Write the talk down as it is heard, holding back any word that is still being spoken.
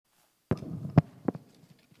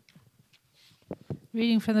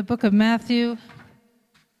Reading from the book of Matthew,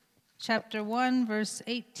 chapter 1, verse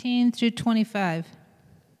 18 through 25.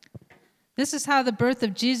 This is how the birth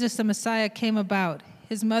of Jesus the Messiah came about.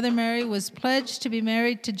 His mother Mary was pledged to be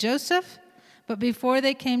married to Joseph, but before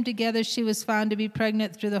they came together, she was found to be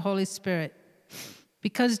pregnant through the Holy Spirit.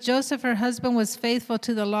 Because Joseph, her husband, was faithful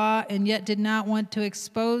to the law and yet did not want to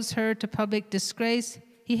expose her to public disgrace,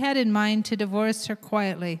 he had in mind to divorce her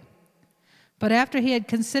quietly. But after he had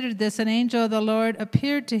considered this, an angel of the Lord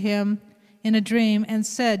appeared to him in a dream and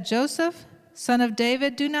said, Joseph, son of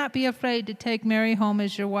David, do not be afraid to take Mary home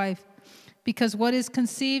as your wife, because what is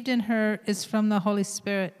conceived in her is from the Holy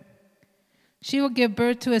Spirit. She will give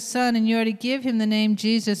birth to a son, and you are to give him the name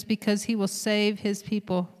Jesus, because he will save his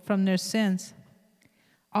people from their sins.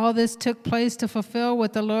 All this took place to fulfill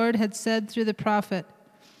what the Lord had said through the prophet.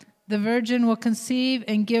 The virgin will conceive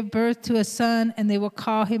and give birth to a son, and they will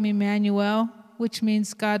call him Emmanuel, which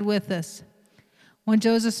means God with us. When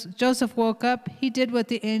Joseph woke up, he did what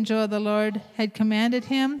the angel of the Lord had commanded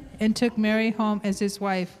him and took Mary home as his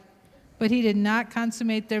wife. But he did not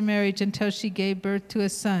consummate their marriage until she gave birth to a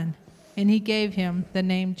son, and he gave him the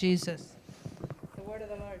name Jesus. The word of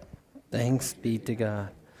the Lord. Thanks be to God.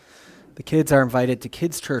 The kids are invited to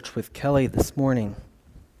Kids Church with Kelly this morning.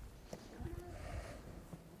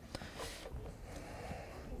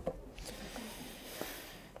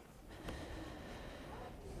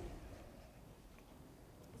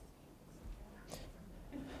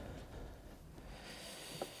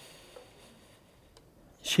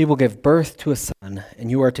 She will give birth to a son, and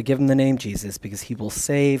you are to give him the name Jesus, because he will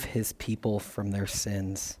save his people from their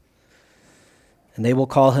sins. And they will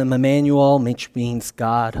call him Emmanuel, which means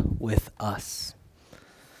God with us.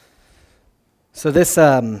 So this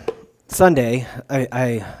Sunday,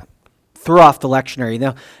 I threw off the lectionary.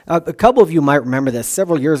 Now, a couple of you might remember this.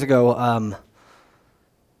 Several years ago,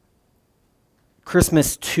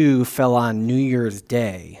 Christmas 2 fell on New Year's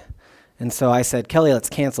Day. And so I said, Kelly, let's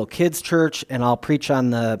cancel Kids Church, and I'll preach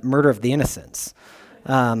on the murder of the innocents.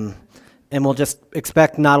 And we'll just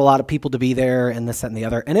expect not a lot of people to be there, and this, that, and the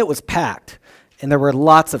other. And it was packed, and there were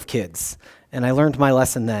lots of kids. And I learned my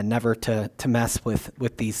lesson then, never to mess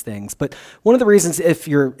with these things. But one of the reasons, if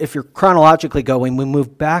you're chronologically going, we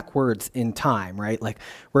move backwards in time, right? Like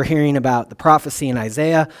we're hearing about the prophecy in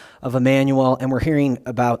Isaiah of Emmanuel, and we're hearing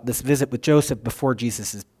about this visit with Joseph before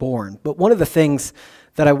Jesus is born. But one of the things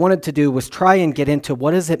that I wanted to do was try and get into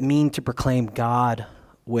what does it mean to proclaim God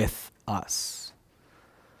with us?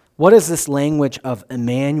 What does this language of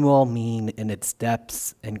Emmanuel mean in its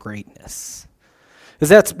depths and greatness? Because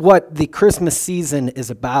that's what the Christmas season is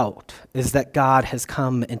about, is that God has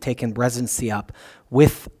come and taken residency up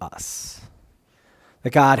with us. That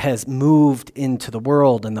God has moved into the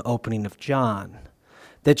world in the opening of John.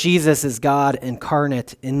 That Jesus is God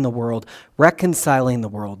incarnate in the world, reconciling the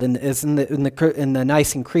world, and is in the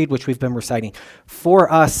Nicene Creed, which we've been reciting,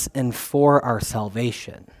 for us and for our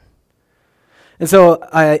salvation. And so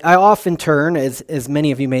I often turn, as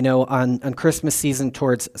many of you may know, on Christmas season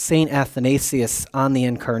towards St. Athanasius on the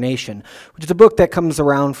Incarnation, which is a book that comes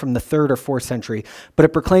around from the 3rd or 4th century, but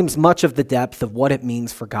it proclaims much of the depth of what it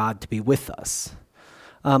means for God to be with us.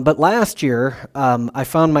 But last year, I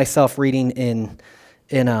found myself reading in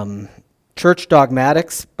Church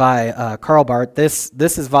Dogmatics by Karl Barth. This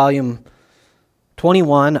is volume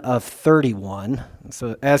 21 of 31.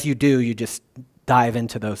 So as you do, you just dive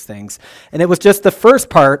into those things. And it was just the first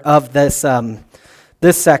part of this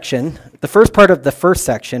section. The first part of the first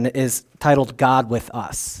section is titled God with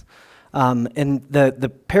Us. And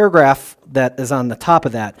the paragraph that is on the top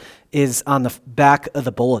of that is on the back of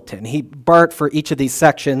the bulletin. Barth, for each of these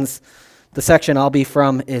sections, the section I'll be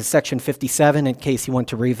from is section 57, in case you want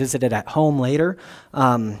to revisit it at home later.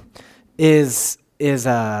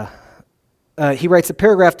 He writes a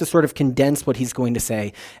paragraph to sort of condense what he's going to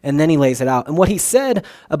say, and then he lays it out. And what he said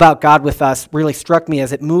about God with us really struck me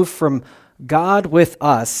as it moved from God with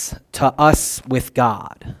us to us with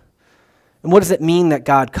God. And what does it mean that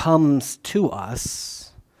God comes to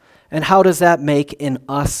us? And how does that make in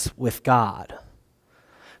us with God?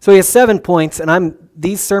 So he has 7 points, and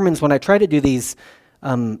these sermons, when I try to do these,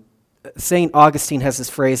 St. Augustine has this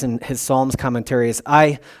phrase in his Psalms commentaries,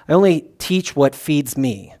 I only teach what feeds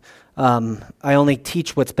me. I only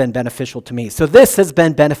teach what's been beneficial to me. So this has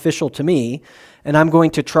been beneficial to me, and I'm going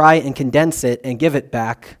to try and condense it and give it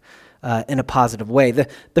back in a positive way.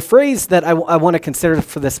 The phrase that I want to consider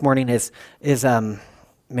for this morning is man,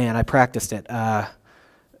 I practiced it.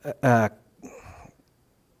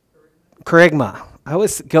 Kerygma. I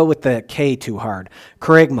always go with the K too hard.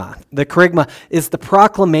 Kerygma. The kerygma is the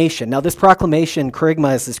proclamation. Now, this proclamation,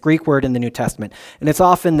 kerygma, is this Greek word in the New Testament, and it's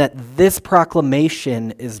often that this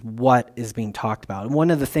proclamation is what is being talked about. And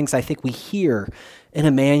one of the things I think we hear in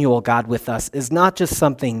Emmanuel, God with us, is not just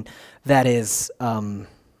something that is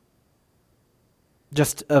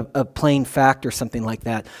just a plain fact or something like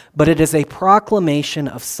that, but it is a proclamation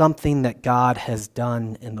of something that God has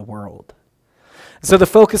done in the world. So the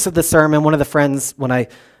focus of the sermon, one of the friends, my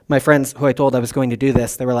friends who I told I was going to do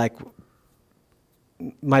this, they were like,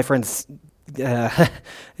 my friends,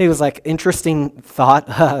 he was like, interesting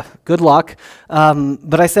thought, good luck.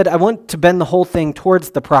 But I said, I want to bend the whole thing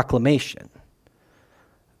towards the proclamation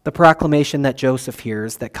that Joseph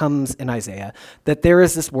hears, that comes in Isaiah, that there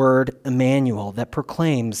is this word, Emmanuel, that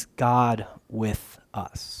proclaims God with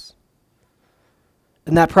us.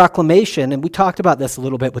 And that proclamation, and we talked about this a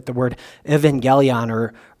little bit with the word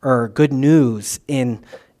evangelion or good news in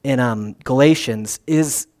Galatians,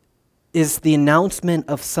 is the announcement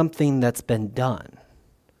of something that's been done.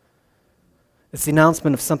 It's the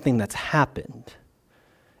announcement of something that's happened.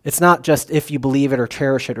 It's not just if you believe it or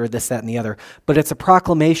cherish it or this, that, and the other, but it's a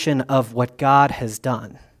proclamation of what God has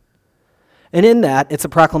done. And in that, it's a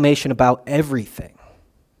proclamation about everything.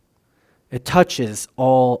 It touches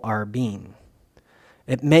all our being.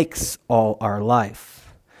 It makes all our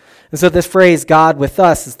life. And so this phrase, God with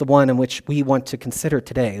us, is the one in which we want to consider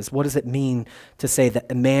today, is what does it mean to say that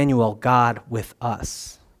Emmanuel, God with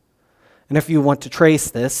us? And if you want to trace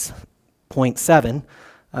this, point 7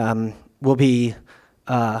 will be,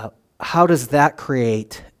 how does that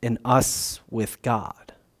create in us with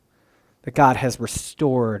God? That God has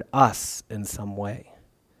restored us in some way.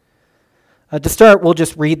 To start, we'll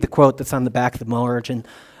just read the quote that's on the back of the margin.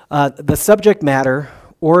 The subject matter,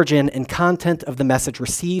 origin, and content of the message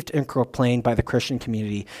received and proclaimed by the Christian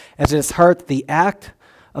community as at its heart the act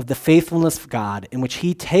of the faithfulness of God in which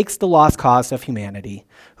he takes the lost cause of humanity,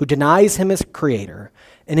 who denies him as creator,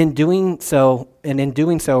 and in doing so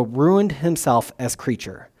ruined himself as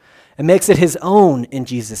creature, and makes it his own in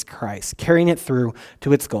Jesus Christ, carrying it through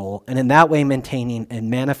to its goal, and in that way maintaining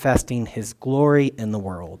and manifesting his glory in the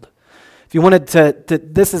world. If you wanted to,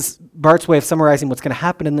 this is Bart's way of summarizing what's going to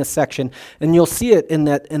happen in this section, and you'll see it in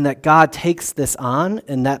that God takes this on,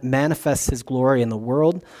 and that manifests his glory in the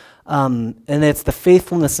world. And it's the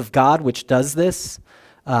faithfulness of God which does this.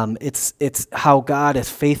 It's how God is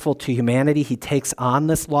faithful to humanity. He takes on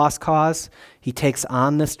this lost cause. He takes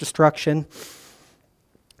on this destruction.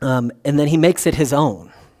 And then he makes it his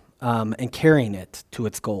own, and carrying it to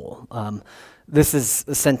its goal. This is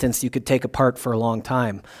a sentence you could take apart for a long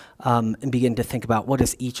time and begin to think about what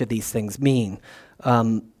does each of these things mean.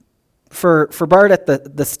 For Bart at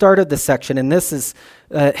the start of this section, and this is,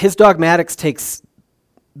 his dogmatics takes,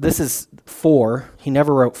 this is 4. He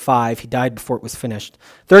never wrote 5. He died before it was finished.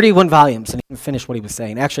 31 volumes, and he didn't finish what he was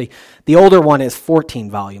saying. Actually, the older one is 14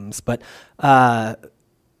 volumes, but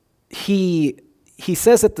he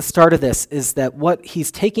says at the start of this is that what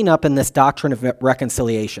he's taking up in this doctrine of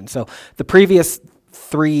reconciliation. So the previous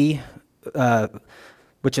 3,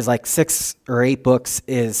 which is like 6 or 8 books,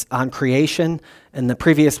 is on creation, and the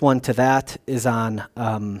previous one to that is on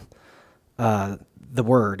the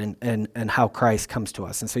Word and how Christ comes to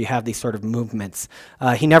us. And so you have these sort of movements.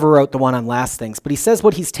 He never wrote the one on last things, but he says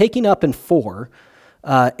what he's taking up in 4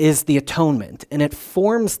 is the atonement, and it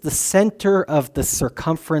forms the center of the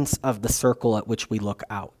circumference of the circle at which we look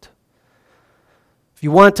out. If you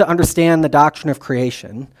want to understand the doctrine of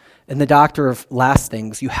creation and the doctrine of last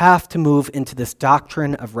things, you have to move into this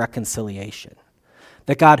doctrine of reconciliation.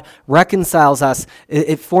 That God reconciles us,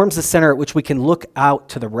 it forms the center at which we can look out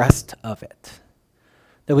to the rest of it.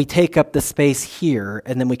 That we take up the space here,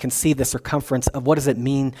 and then we can see the circumference of what does it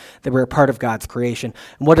mean that we're a part of God's creation,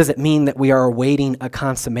 and what does it mean that we are awaiting a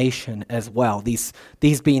consummation as well. These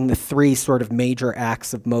being the 3 sort of major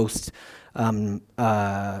acts of most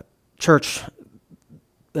church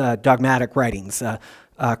dogmatic writings: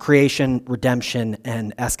 creation, redemption,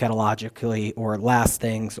 and eschatologically, or last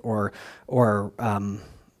things, or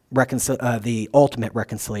the ultimate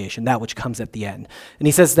reconciliation, that which comes at the end. And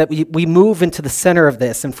he says that we move into the center of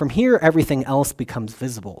this, and from here everything else becomes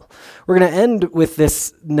visible. We're going to end with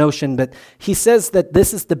this notion, but he says that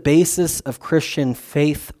this is the basis of Christian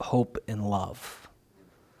faith, hope, and love.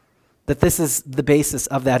 That this is the basis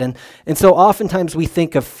of that. And so oftentimes we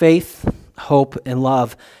think of faith, hope, and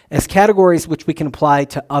love as categories which we can apply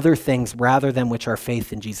to other things rather than which are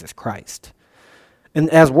faith in Jesus Christ. And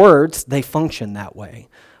as words, they function that way.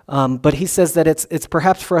 But he says that it's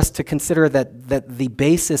perhaps for us to consider that the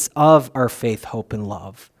basis of our faith, hope, and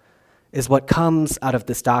love is what comes out of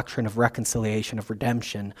this doctrine of reconciliation, of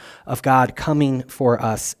redemption, of God coming for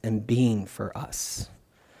us and being for us.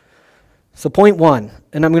 So point one,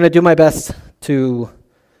 and I'm going to do my best to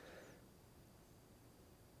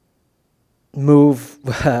move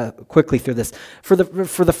quickly through this. For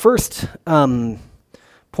the first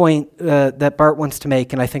point that Bart wants to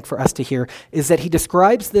make, and I think for us to hear, is that he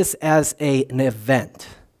describes this as an event.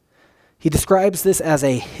 He describes this as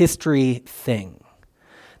a history thing.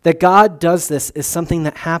 That God does this is something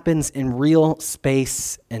that happens in real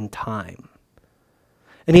space and time.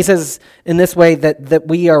 And he says in this way that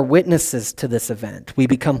we are witnesses to this event. We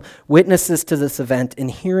become witnesses to this event in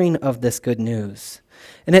hearing of this good news.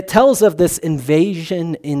 And it tells of this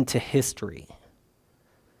invasion into history.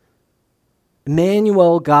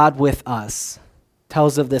 Emmanuel, God with us,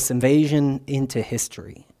 tells of this invasion into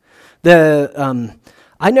history.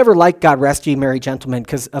 I never liked God Rest Ye Merry Gentlemen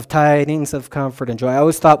because of tidings of comfort and joy. I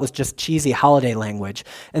always thought it was just cheesy holiday language.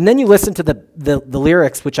 And then you listen to the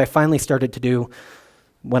lyrics, which I finally started to do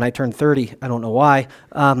when I turned 30. I don't know why.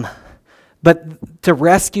 But to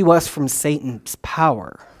rescue us from Satan's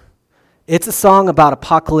power. It's a song about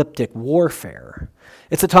apocalyptic warfare.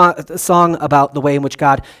 It's a song about the way in which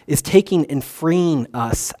God is taking and freeing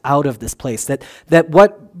us out of this place. That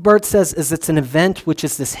what Bart says is it's an event which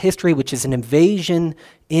is this history, which is an invasion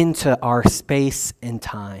into our space and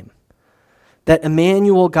time. That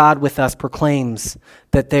Emmanuel, God with us, proclaims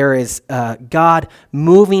that there is God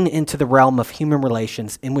moving into the realm of human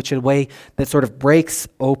relations in which a way that sort of breaks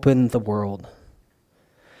open the world.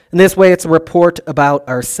 In this way, it's a report about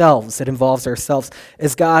ourselves. It involves ourselves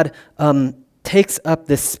as God takes up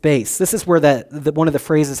this space. This is where one of the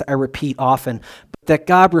phrases I repeat often, that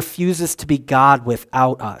God refuses to be God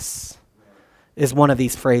without us, is one of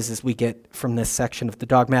these phrases we get from this section of the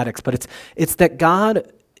dogmatics. But it's that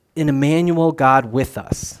God, in Emmanuel, God with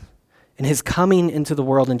us, in his coming into the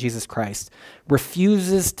world in Jesus Christ,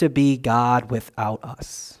 refuses to be God without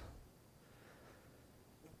us.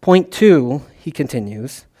 Point two, he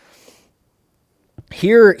continues,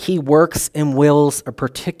 here he works and wills a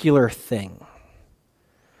particular thing.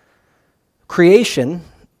 Creation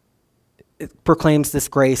proclaims this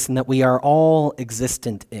grace and that we are all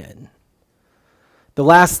existent in. The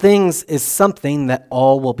last things is something that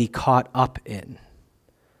all will be caught up in.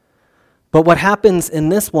 But what happens in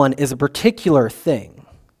this one is a particular thing.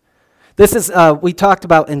 This is, we talked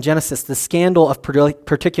about in Genesis, the scandal of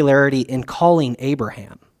particularity in calling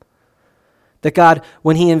Abraham. That God,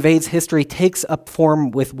 when he invades history, takes up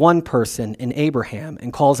form with one person in Abraham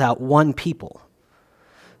and calls out one people.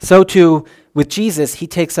 So too, with Jesus, he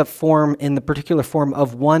takes up form in the particular form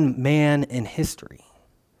of one man in history.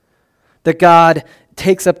 That God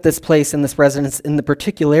takes up this place and this residence in the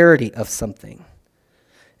particularity of something.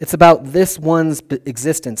 It's about this one's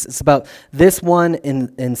existence. It's about this one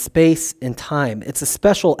in space and time. It's a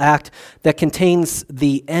special act that contains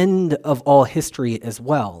the end of all history as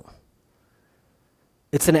well.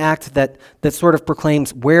 It's an act that sort of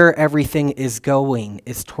proclaims where everything is going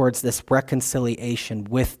is towards this reconciliation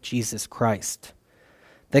with Jesus Christ.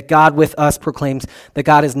 That God with us proclaims that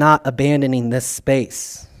God is not abandoning this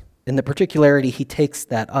space. In the particularity, he takes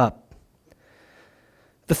that up.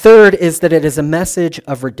 The third is that it is a message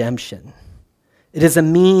of redemption. It is a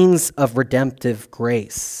means of redemptive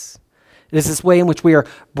grace. It is this way in which we are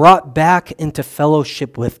brought back into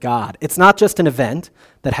fellowship with God. It's not just an event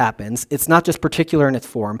that happens. It's not just particular in its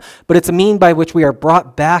form, but it's a mean by which we are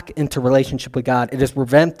brought back into relationship with God. It is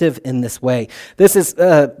redemptive in this way. This is,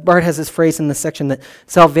 Bart has this phrase in this section that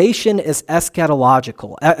salvation is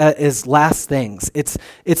eschatological, is last things. It's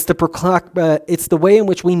the way in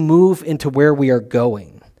which we move into where we are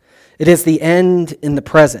going. It is the end in the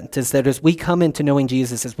present, is that as we come into knowing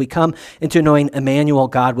Jesus, as we come into knowing Emmanuel,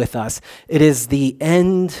 God with us, it is the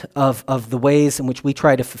end of the ways in which we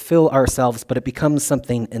try to fulfill ourselves, but it becomes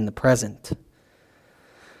something in the present.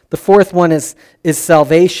 The fourth one is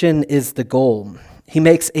salvation is the goal. He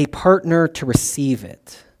makes a partner to receive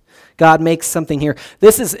it. God makes something here.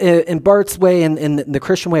 This is, in Bart's way, in the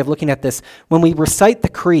Christian way of looking at this, when we recite the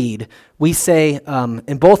creed, we say,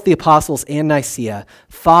 in both the Apostles and Nicaea,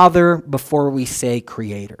 Father before we say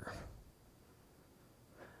Creator.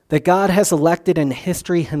 That God has elected in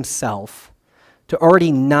history himself to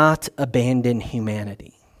already not abandon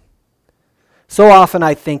humanity. So often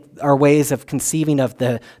I think our ways of conceiving of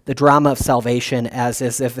the drama of salvation as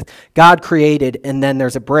if God created and then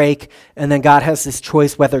there's a break and then God has this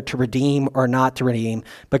choice whether to redeem or not to redeem,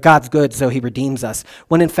 but God's good so he redeems us.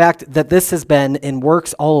 When in fact that this has been and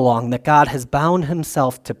works all along, that God has bound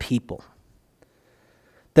himself to people.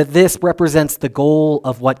 That this represents the goal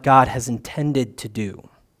of what God has intended to do.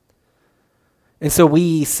 And so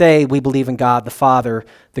we say we believe in God, the Father,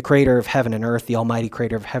 the creator of heaven and earth, the almighty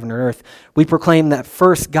creator of heaven and earth. We proclaim that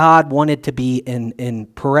first God wanted to be in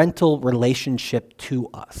parental relationship to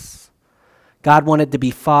us. God wanted to be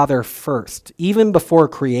Father first, even before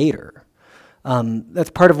creator. That's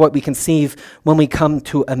part of what we conceive when we come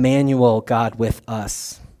to Emmanuel, God with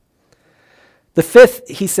us. The fifth,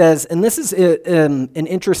 he says, and this is an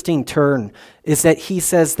interesting turn, is that he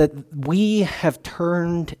says that we have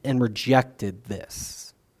turned and rejected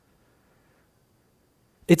this.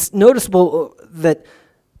 It's noticeable that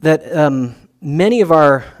many of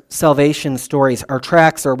our salvation stories, our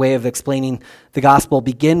tracts, our way of explaining the gospel,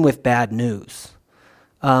 begin with bad news.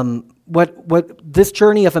 What this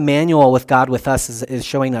journey of Emmanuel with God with us is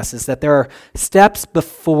showing us is that there are steps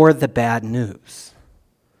before the bad news.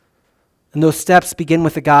 And those steps begin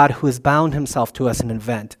with a God who has bound himself to us in an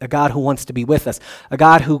event, a God who wants to be with us, a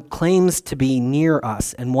God who claims to be near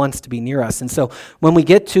us and wants to be near us. And so when we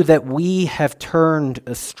get to that we have turned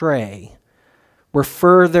astray, we're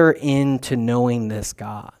further into knowing this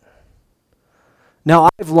God. Now,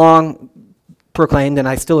 I've long proclaimed, and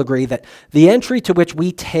I still agree, that the entry to which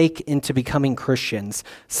we take into becoming Christians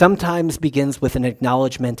sometimes begins with an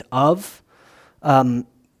acknowledgement of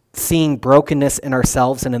seeing brokenness in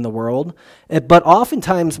ourselves and in the world. But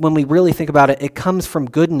oftentimes, when we really think about it, it comes from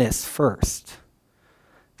goodness first.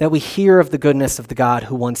 That we hear of the goodness of the God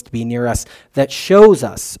who wants to be near us, that shows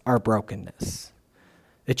us our brokenness.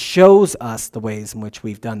 It shows us the ways in which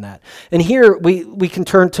we've done that. And here we can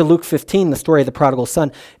turn to Luke 15, the story of the prodigal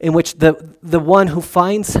son, in which the one who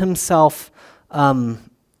finds himself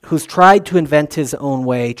who's tried to invent his own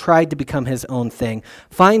way, tried to become his own thing,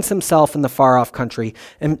 finds himself in the far-off country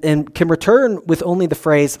and can return with only the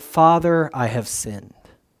phrase, "Father, I have sinned."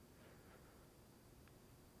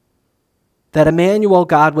 That Emmanuel,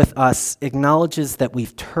 God with us, acknowledges that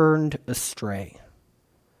we've turned astray,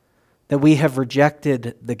 that we have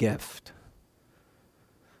rejected the gift.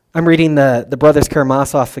 I'm reading the Brothers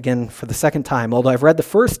Karamazov again for the second time, although I've read the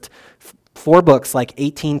first 4 books like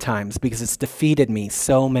 18 times because it's defeated me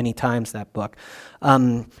so many times, that book.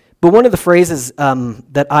 But one of the phrases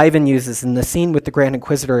that Ivan uses in the scene with the Grand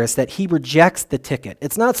Inquisitor is that he rejects the ticket.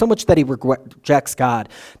 It's not so much that he rejects God,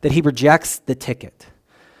 that he rejects the ticket.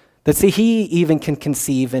 That, see, he even can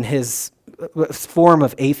conceive in his form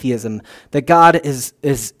of atheism that God is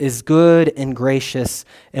good and gracious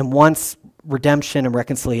and wants redemption and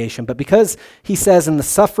reconciliation. But because he says in the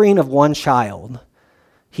suffering of one child,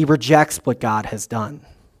 he rejects what God has done.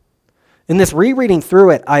 In this rereading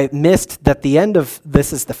through it, I missed that the end of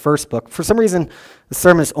this is the first book. For some reason, the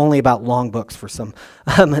sermon is only about long books for some.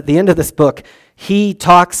 At the end of this book, he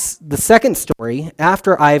talks the second story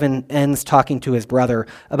after Ivan ends talking to his brother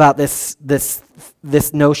about this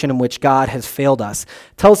notion in which God has failed us.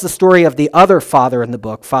 Tells the story of the other father in the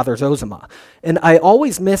book, Father Zosima. And I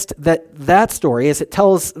always missed that story, as it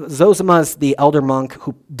tells Zosima's the elder monk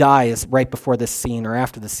who dies right before this scene or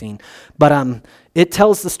after the scene. But it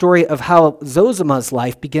tells the story of how Zosima's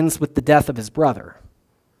life begins with the death of his brother.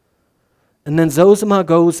 And then Zosima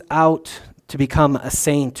goes out to become a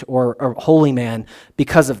saint or a holy man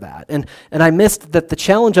because of that. And I missed that the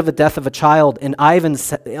challenge of the death of a child, in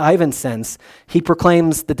Ivan's sense, he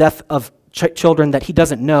proclaims the death of children that he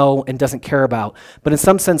doesn't know and doesn't care about, but in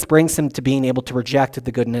some sense brings him to being able to reject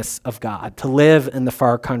the goodness of God, to live in the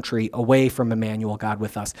far country away from Emmanuel, God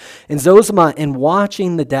with us. And Zosima, in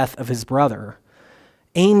watching the death of his brother,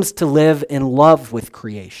 aims to live in love with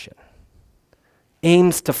creation,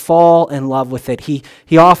 aims to fall in love with it.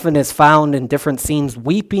 He often is found in different scenes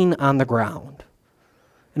weeping on the ground.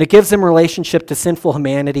 And it gives him relationship to sinful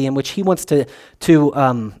humanity in which he wants to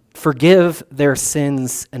forgive their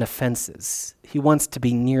sins and offenses. He wants to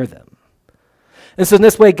be near them. And so in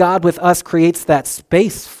this way, God with us creates that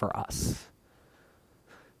space for us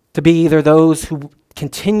to be either those who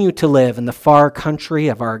continue to live in the far country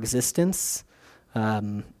of our existence,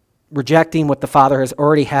 rejecting what the Father has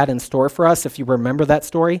already had in store for us, if you remember that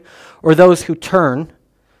story, or those who turn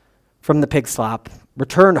from the pig slop,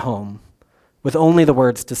 return home, with only the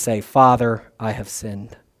words to say, "Father, I have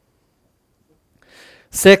sinned."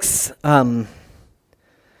 6,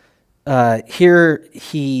 here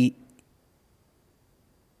he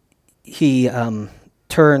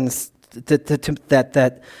turns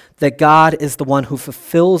that God is the one who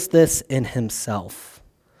fulfills this in himself,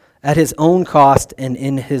 at his own cost and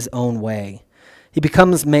in his own way. He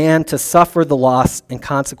becomes man to suffer the loss and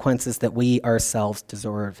consequences that we ourselves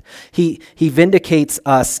deserve. He vindicates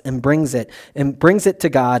us and brings it to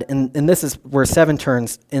God. And this is where 7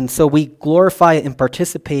 turns. And so we glorify in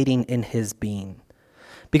participating in his being.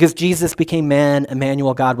 because Jesus became man,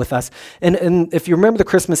 Emmanuel, God with us. And if you remember the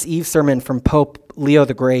Christmas Eve sermon from Pope Leo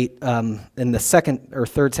the Great in the 2nd or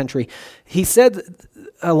 3rd century, he said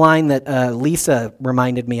a line that Lisa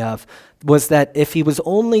reminded me of, was that if he was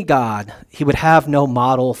only God, he would have no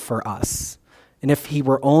model for us. And if he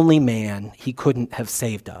were only man, he couldn't have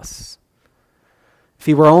saved us. If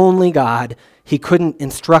he were only God, he couldn't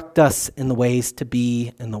instruct us in the ways to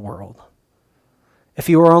be in the world. If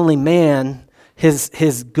he were only man,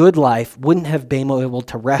 his good life wouldn't have been able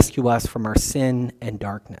to rescue us from our sin and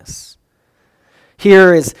darkness.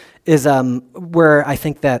 Here is where I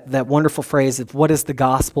think that wonderful phrase of what is the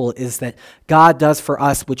gospel is that God does for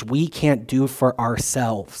us which we can't do for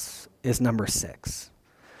ourselves is number 6.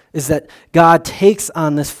 Is that God takes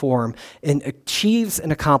on this form and achieves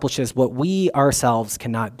and accomplishes what we ourselves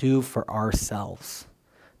cannot do for ourselves.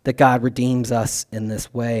 That God redeems us in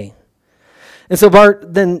this way. And so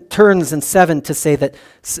Bart then turns in 7 to say that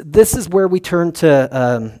this is where we turn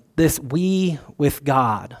to this we with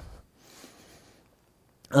God.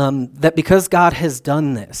 That because God has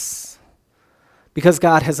done this, because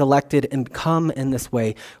God has elected and come in this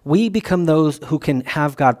way, we become those who can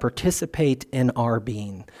have God participate in our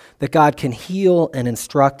being, that God can heal and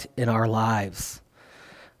instruct in our lives.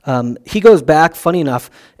 He goes back, funny enough,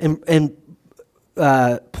 and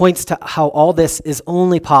points to how all this is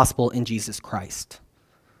only possible in Jesus Christ.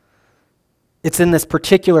 It's in this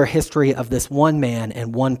particular history of this one man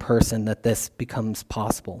and one person that this becomes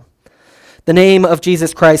possible. The name of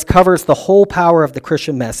Jesus Christ covers the whole power of the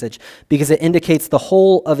Christian message because it indicates the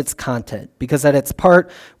whole of its content, because at its part,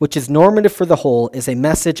 which is normative for the whole, is a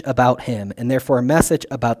message about him, and therefore a message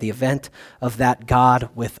about the event of that God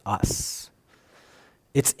with us.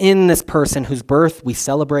 It's in this person whose birth we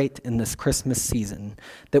celebrate in this Christmas season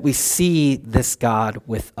that we see this God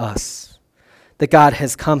with us, that God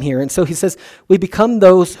has come here. And so he says, we become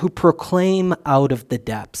those who proclaim out of the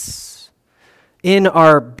depths. In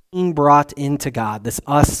our being brought into God, this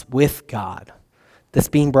us with God, this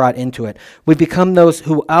being brought into it, we become those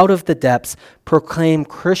who out of the depths proclaim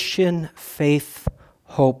Christian faith,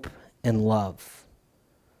 hope, and love.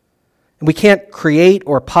 And we can't create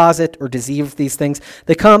or posit or deceive these things.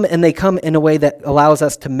 They come in a way that allows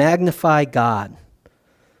us to magnify God.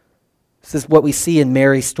 This is what we see in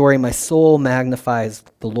Mary's story. My soul magnifies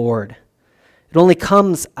the Lord. It only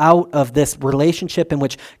comes out of this relationship in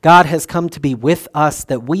which God has come to be with us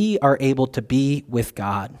that we are able to be with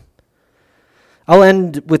God. I'll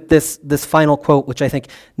end with this final quote, which I think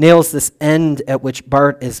nails this end at which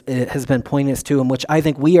Bart has been pointing us to, and which I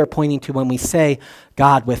think we are pointing to when we say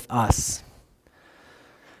God with us.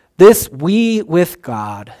 This we with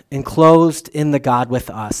God, enclosed in the God with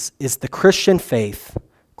us, is the Christian faith,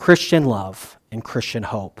 Christian love, and Christian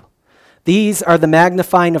hope. These are the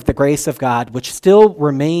magnifying of the grace of God, which still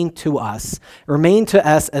remain to us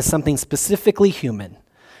as something specifically human,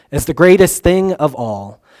 as the greatest thing of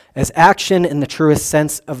all, as action in the truest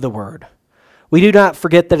sense of the word. We do not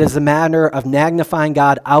forget that as a matter of magnifying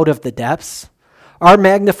God out of the depths, our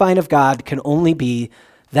magnifying of God can only be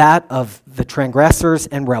that of the transgressors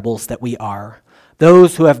and rebels that we are,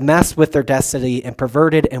 those who have messed with their destiny and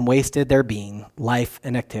perverted and wasted their being, life,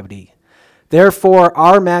 and activity. Therefore,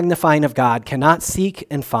 our magnifying of God cannot seek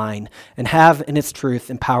and find and have in its truth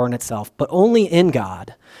and power in itself, but only in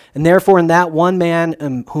God, and therefore in that one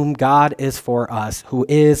man whom God is for us, who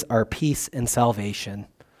is our peace and salvation.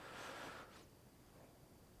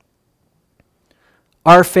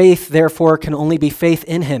 Our faith, therefore, can only be faith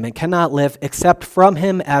in him and cannot live except from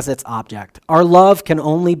him as its object. Our love can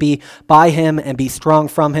only be by him and be strong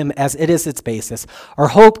from him as it is its basis. Our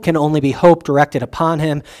hope can only be hope directed upon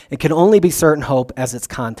him and can only be certain hope as its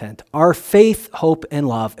content. Our faith, hope, and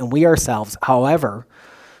love, and we ourselves, however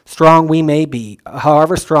strong may be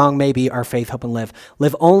our faith, hope, and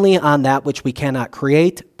live only on that which we cannot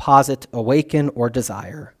create, posit, awaken, or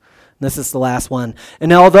desire. This is the last one.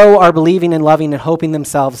 And although our believing and loving and hoping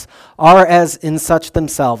themselves are as in such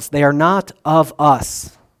themselves, they are not of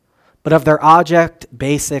us, but of their object,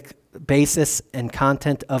 basis, and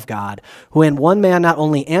content of God, who in one man not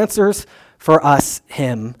only answers for us,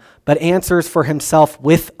 him, but answers for himself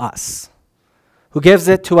with us, who gives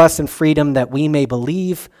it to us in freedom that we may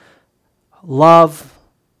believe, love,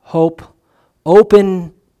 hope,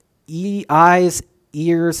 open eyes,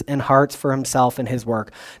 ears, and hearts for himself and his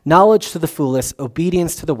work, knowledge to the foolish,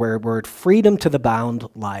 obedience to the word, freedom to the bound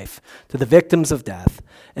life, to the victims of death,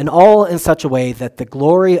 and all in such a way that the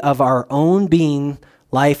glory of our own being,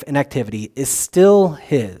 life, and activity is still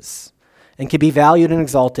his, and can be valued and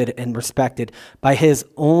exalted and respected by his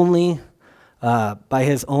only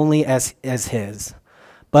as his,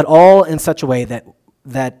 but all in such a way that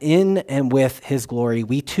that in and with his glory,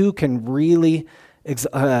 we too are really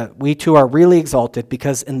exalted,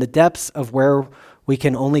 because in the depths of where we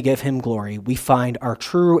can only give him glory, we find our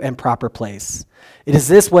true and proper place. It is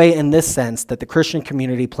this way, in this sense, that the Christian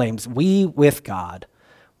community claims we with God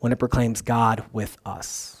when it proclaims God with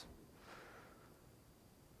us.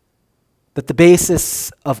 That the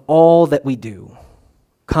basis of all that we do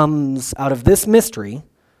comes out of this mystery,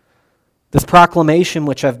 this proclamation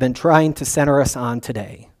which I've been trying to center us on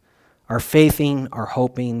today, our faithing, our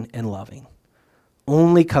hoping, and loving,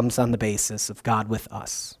 only comes on the basis of God with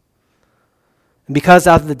us. And because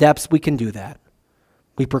out of the depths we can do that,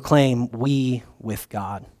 we proclaim we with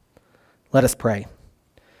God. Let us pray.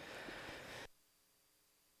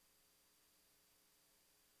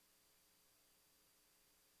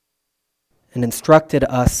 And instructed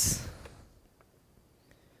us,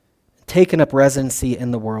 taken up residency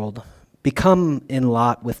in the world, become in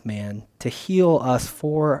lot with man, to heal us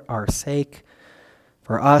for our sake,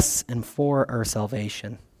 for us and for our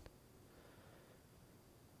salvation.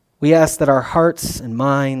 We ask that our hearts and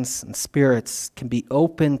minds and spirits can be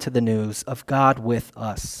open to the news of God with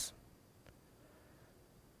us.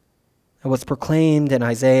 And what's proclaimed in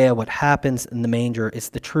Isaiah, what happens in the manger, is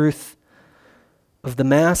the truth of the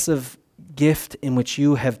massive gift in which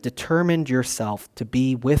you have determined yourself to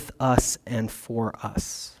be with us and for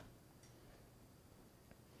us.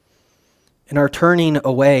 In our turning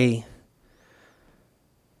away,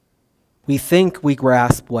 we think we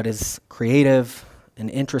grasp what is creative and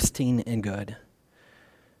interesting and good.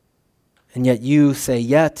 And yet you say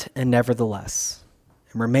yet and nevertheless,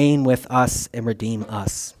 and remain with us and redeem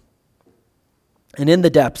us. And in the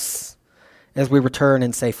depths, as we return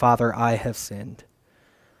and say, Father, I have sinned,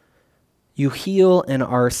 you heal in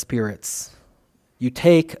our spirits. You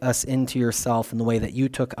take us into yourself in the way that you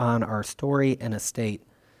took on our story and estate.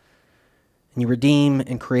 And you redeem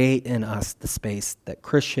and create in us the space that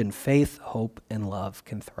Christian faith, hope, and love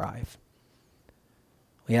can thrive.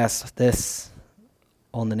 We ask this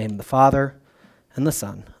all in the name of the Father, and the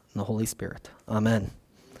Son, and the Holy Spirit. Amen.